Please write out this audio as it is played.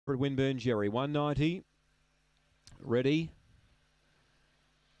Winburn Jerry, 190. Ready.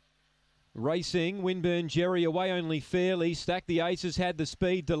 Racing, Winburn Jerry away only fairly. Stack the Aces had the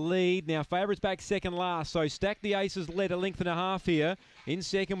speed to lead. Now favourites back second last. So Stack the Aces led a length and a half here. In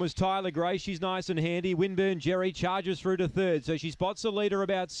second was Tyler Gray. She's nice and handy. Winburn Jerry charges through to third. So she spots the leader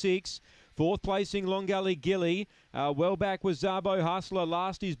about 6. Fourth placing, Long Gully Gilly. Well back was Zabo Hustler.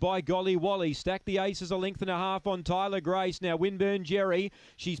 Last is By Golly Wally. Stack the Aces a length and a half on Tyler Grace. Now Winburn Jerry.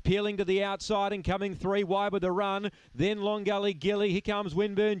 She's peeling to the outside and coming 3 wide with the run. Then Long Gully Gilly. Here comes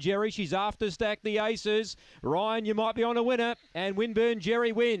Winburn Jerry. She's after Stack the Aces. Ryan, you might be on a winner. And Winburn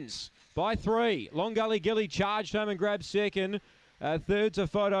Jerry wins by 3. Long Gully Gilly charged home and grabbed second. Third's a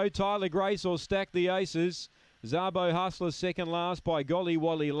photo. Tyler Grace or Stack the Aces. Zabo Hustler second last, By Golly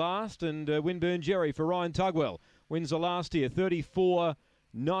Wally last, and Winburn Jerry for Ryan Tugwell wins the last here,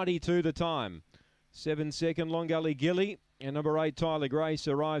 34.92 the time. 7 second, Long Gully Gilly, and number 8 Tyler Grace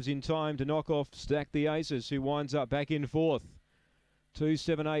arrives in time to knock off Stack the Aces, who winds up back in fourth. 2,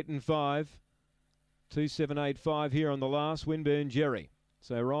 7, 8 and 5. 2, 7, 8, 5 here on the last, Winburn Jerry.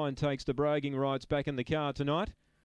 So Ryan takes the bragging rights back in the car tonight.